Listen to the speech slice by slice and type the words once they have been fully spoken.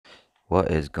What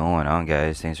is going on,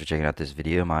 guys? Thanks for checking out this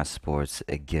video. My sports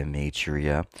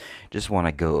Gematria. Just want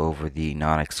to go over the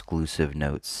non-exclusive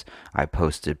notes I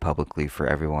posted publicly for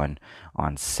everyone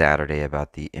on Saturday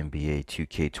about the NBA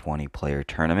 2K20 player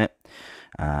tournament.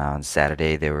 On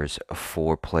Saturday, there was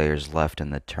 4 players left in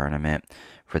the tournament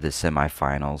for the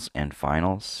semifinals and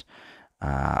finals.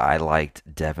 I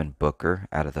liked Devin Booker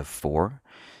out of the 4,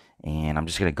 and I'm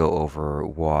just gonna go over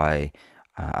why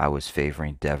I was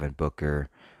favoring Devin Booker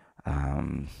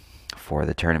um, for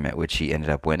the tournament, which he ended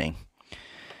up winning.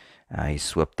 He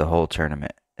swept the whole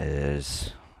tournament,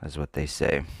 is what they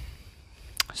say.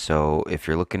 So if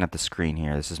you're looking at the screen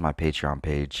here, this is my Patreon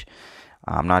page.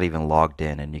 I'm not even logged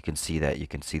in, and you can see that. You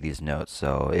can see these notes.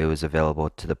 So it was available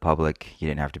to the public. You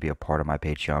didn't have to be a part of my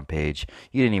Patreon page.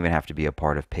 You didn't even have to be a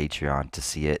part of Patreon to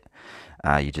see it.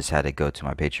 You just had to go to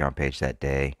my Patreon page that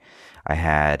day. I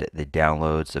had the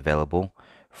downloads available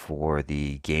for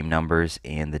the game numbers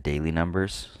and the daily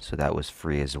numbers, so that was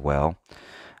free as well.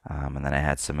 And then I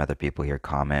had some other people here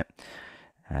comment.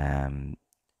 Um,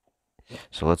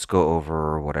 so let's go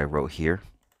over what I wrote here.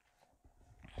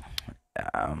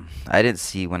 I didn't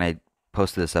see when I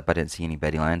posted this up. I didn't see any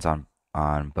betting lines on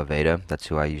Boveda. That's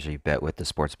who I usually bet with the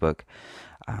sports book.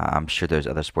 I'm sure there's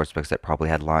other sports books that probably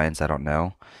had lines. I don't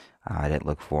know. I didn't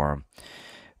look for them.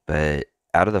 But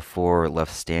out of the 4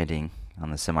 left standing on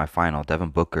the semifinal, Devin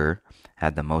Booker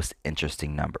had the most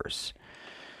interesting numbers.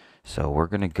 So we're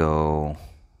going to go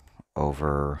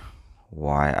over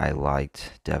why I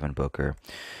liked Devin Booker.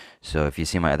 So if you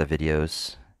see my other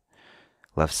videos,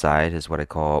 left side is what I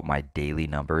call my daily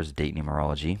numbers, date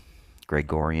numerology,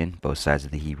 Gregorian, both sides of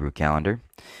the Hebrew calendar.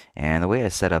 And the way I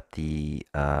set up the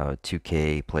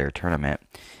 2K player tournament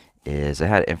is I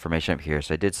had information up here.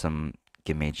 So I did some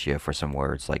Gematria for some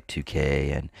words like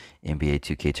 2K and NBA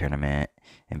 2K tournament,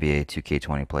 NBA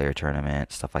 2K20 player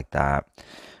tournament, stuff like that.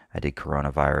 I did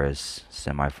coronavirus,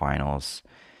 semifinals.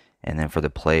 And then for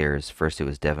the players, first it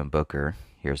was Devin Booker.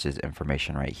 Here's his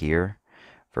information right here.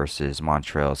 Versus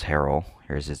Montreal's Harrell.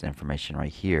 Here's his information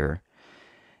right here.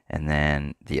 And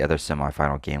then the other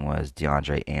semifinal game was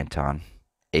DeAndre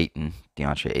Ayton,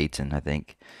 I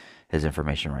think. His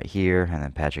information right here. And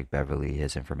then Patrick Beverly,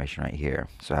 his information right here.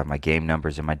 So I have my game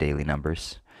numbers and my daily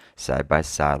numbers side by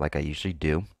side like I usually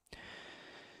do.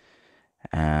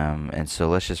 And so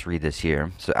let's just read this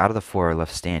here. So out of the 4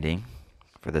 left standing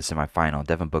for the semifinal,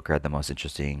 Devin Booker had the most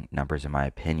interesting numbers in my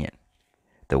opinion.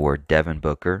 The word Devin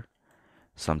Booker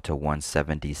summed to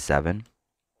 177.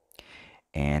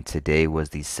 And today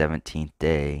was the 17th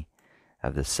day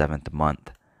of the 7th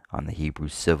month on the Hebrew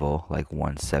civil, like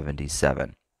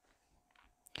 177.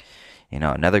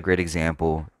 Another great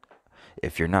example,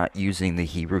 if you're not using the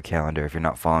Hebrew calendar, if you're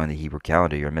not following the Hebrew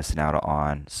calendar, you're missing out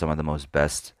on some of the most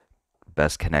best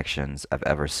connections I've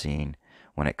ever seen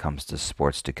when it comes to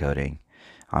sports decoding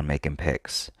on making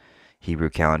picks. Hebrew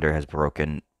calendar has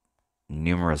broken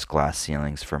numerous glass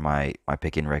ceilings for my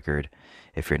picking record.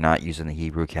 If you're not using the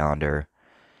Hebrew calendar,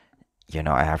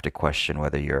 I have to question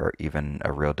whether you're even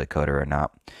a real decoder or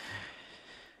not.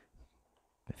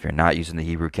 If you're not using the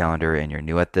Hebrew calendar and you're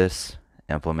new at this,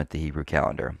 implement the Hebrew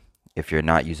calendar. If you're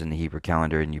not using the Hebrew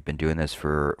calendar and you've been doing this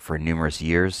for numerous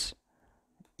years,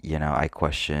 I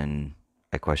question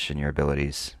your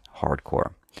abilities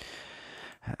hardcore.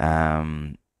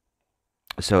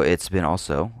 So it's been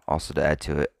also to add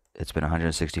to it, it's been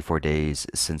 164 days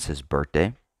since his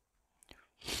birthday,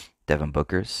 Devin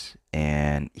Booker's,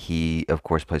 and he of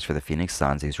course plays for the Phoenix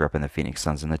Suns. He's repping the Phoenix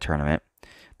Suns in the tournament.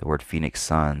 The word Phoenix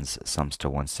Suns sums to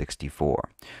 164.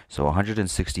 So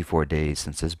 164 days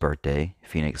since his birthday.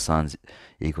 Phoenix Suns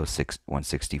equals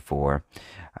 164.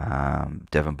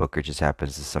 Devin Booker just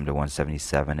happens to sum to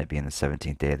 177, it being the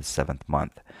 17th day of the 7th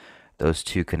month. Those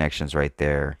 2 connections right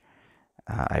there,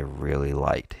 I really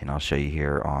liked. And I'll show you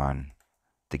here on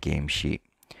the game sheet.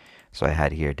 So I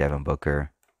had here Devin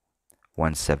Booker,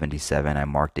 177. I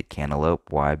marked it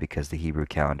cantaloupe. Why? Because the Hebrew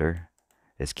calendar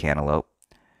is cantaloupe.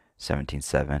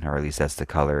 17.7, or at least that's the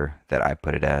color that I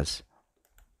put it as.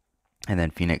 And then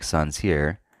Phoenix Suns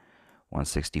here,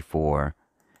 164,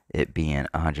 it being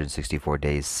 164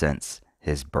 days since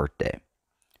his birthday.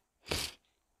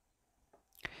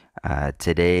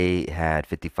 Today had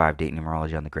 55 date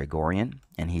numerology on the Gregorian,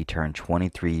 and he turned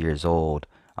 23 years old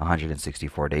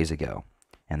 164 days ago.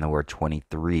 And the word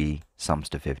 23 sums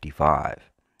to 55.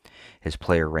 His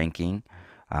player ranking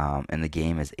in the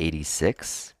game is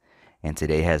 86. And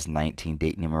today has 19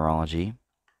 date numerology.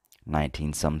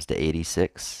 19 sums to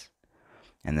 86.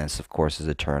 And this, of course, is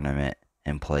a tournament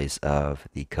in place of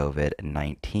the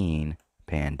COVID-19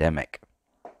 pandemic.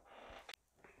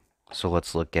 So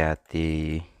let's look at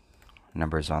the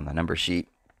numbers on the number sheet.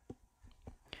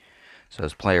 So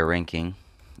his player ranking,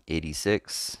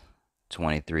 86,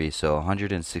 23. So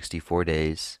 164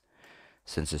 days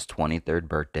since his 23rd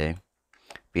birthday.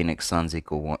 Phoenix Suns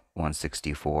equal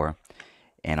 164.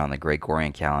 And on the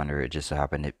Gregorian calendar, it just so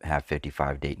happened to have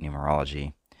 55 date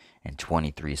numerology, and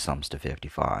 23 sums to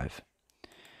 55.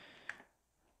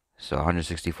 So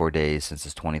 164 days since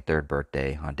his 23rd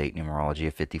birthday on date numerology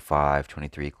of 55.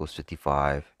 23 equals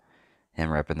 55. Him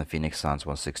repping the Phoenix Suns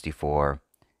 164.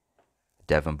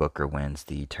 Devin Booker wins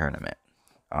the tournament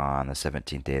on the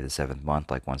 17th day of the 7th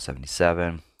month, like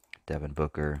 177. Devin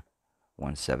Booker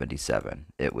 177.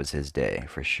 It was his day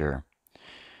for sure.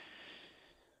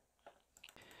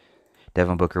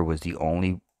 Devin Booker was the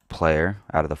only player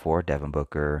out of the four. Devin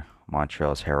Booker,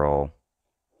 Montrezl Harrell,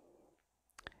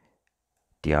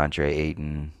 DeAndre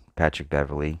Ayton, Patrick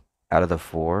Beverly. Out of the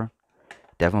four,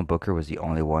 Devin Booker was the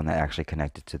only one that actually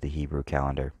connected to the Hebrew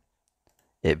calendar.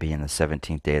 It being the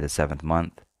 17th day of the 7th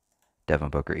month, Devin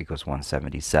Booker equals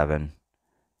 177.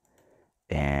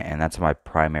 And that's my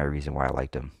primary reason why I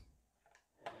liked him.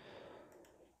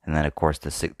 And then, of course, the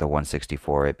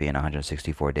 164, it being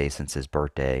 164 days since his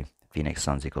birthday, Phoenix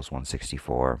Suns equals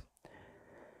 164.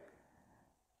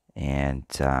 And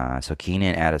so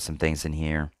Keenan added some things in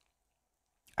here.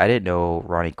 I didn't know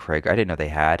Ronnie Craig. I didn't know they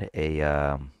had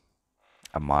a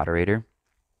moderator,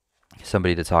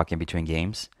 somebody to talk in between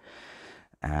games.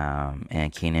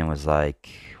 And Keenan was like,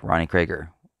 Ronnie Krager,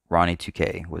 Ronnie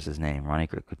 2K was his name. Ronnie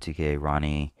 2K,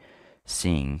 Ronnie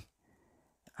Singh.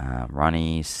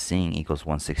 Ronnie Singh equals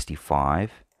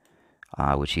 165,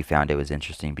 which he found it was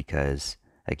interesting because,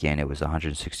 again, it was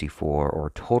 164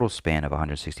 or total span of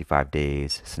 165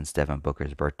 days since Devin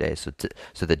Booker's birthday. So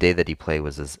the day that he played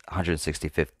was his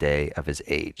 165th day of his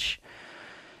age.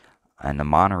 And the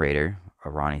moderator,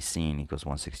 Ronnie Singh, equals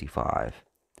 165.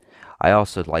 I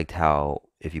also liked how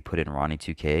if you put in Ronnie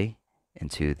 2K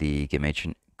into the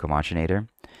Gematria,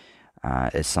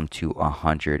 it's summed to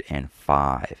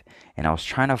 105. And I was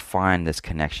trying to find this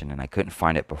connection and I couldn't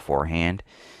find it beforehand.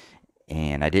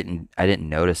 And I didn't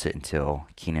notice it until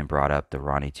Keenan brought up the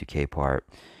Ronnie 2K part.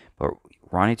 But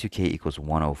Ronnie 2K equals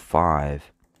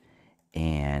 105.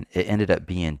 And it ended up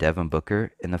being Devin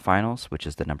Booker in the finals, which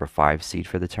is the number 5 seed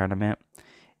for the tournament,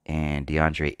 and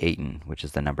DeAndre Ayton, which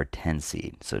is the number 10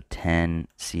 seed. So 10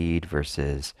 seed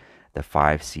versus the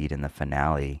 5 seed in the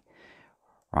finale.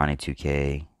 Ronnie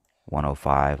 2K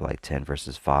 105, like 10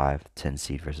 versus 5, 10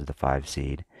 seed versus the 5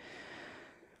 seed.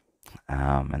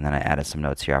 And then I added some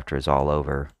notes here after it's all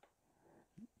over.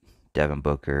 Devin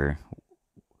Booker,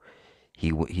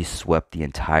 he swept the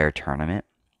entire tournament,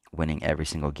 winning every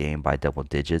single game by double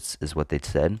digits, is what they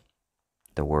said.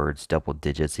 The words double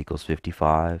digits equals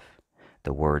 55.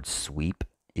 The word sweep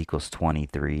equals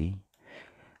 23.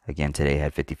 Again, today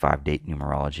had 55 date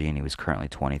numerology, and he was currently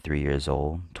 23 years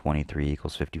old. 23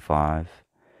 equals 55.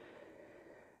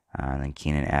 And then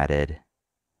Keenan added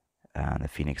the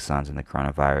Phoenix Suns and the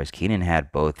coronavirus. Keenan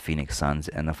had both Phoenix Suns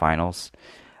in the finals.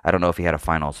 I don't know if he had a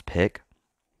finals pick.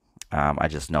 I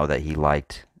just know that he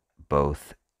liked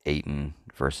both Ayton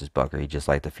versus Booker. He just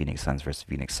liked the Phoenix Suns versus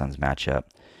Phoenix Suns matchup,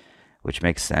 which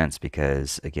makes sense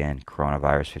because, again,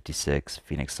 coronavirus 56,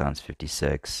 Phoenix Suns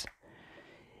 56.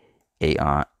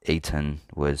 Ayton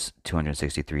was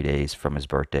 263 days from his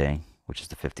birthday, which is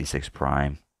the 56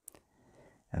 prime.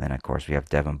 And then, of course, we have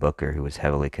Devin Booker, who was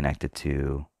heavily connected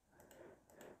to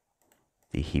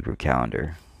the Hebrew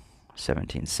calendar.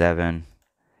 17-7.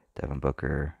 Devin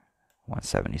Booker,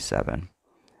 177.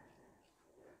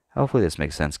 Hopefully this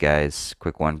makes sense, guys.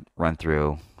 Quick one run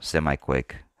through,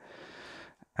 semi-quick.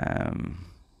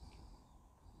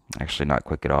 Actually not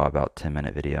quick at all, about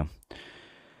 10-minute video.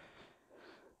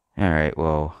 Alright,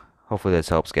 well, hopefully this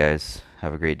helps, guys.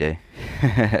 Have a great day.